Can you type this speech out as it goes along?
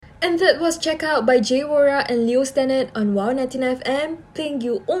And that was Check Out by Jay Wara and Leo Stennett on Wow 99 FM, playing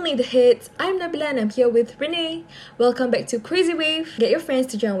you only the hits. I'm Nabila and I'm here with Renee. Welcome back to Crazy Wave. Get your friends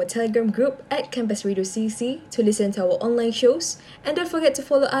to join our Telegram group at Campus Radio CC to listen to our online shows. And don't forget to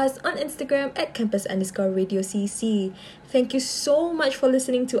follow us on Instagram at campus_radio CC. Thank you so much for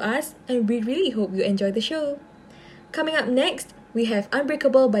listening to us, and we really hope you enjoy the show. Coming up next, we have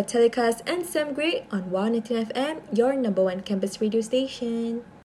Unbreakable by Telecast and Sam Gray on Wow 99 FM, your number one campus radio station.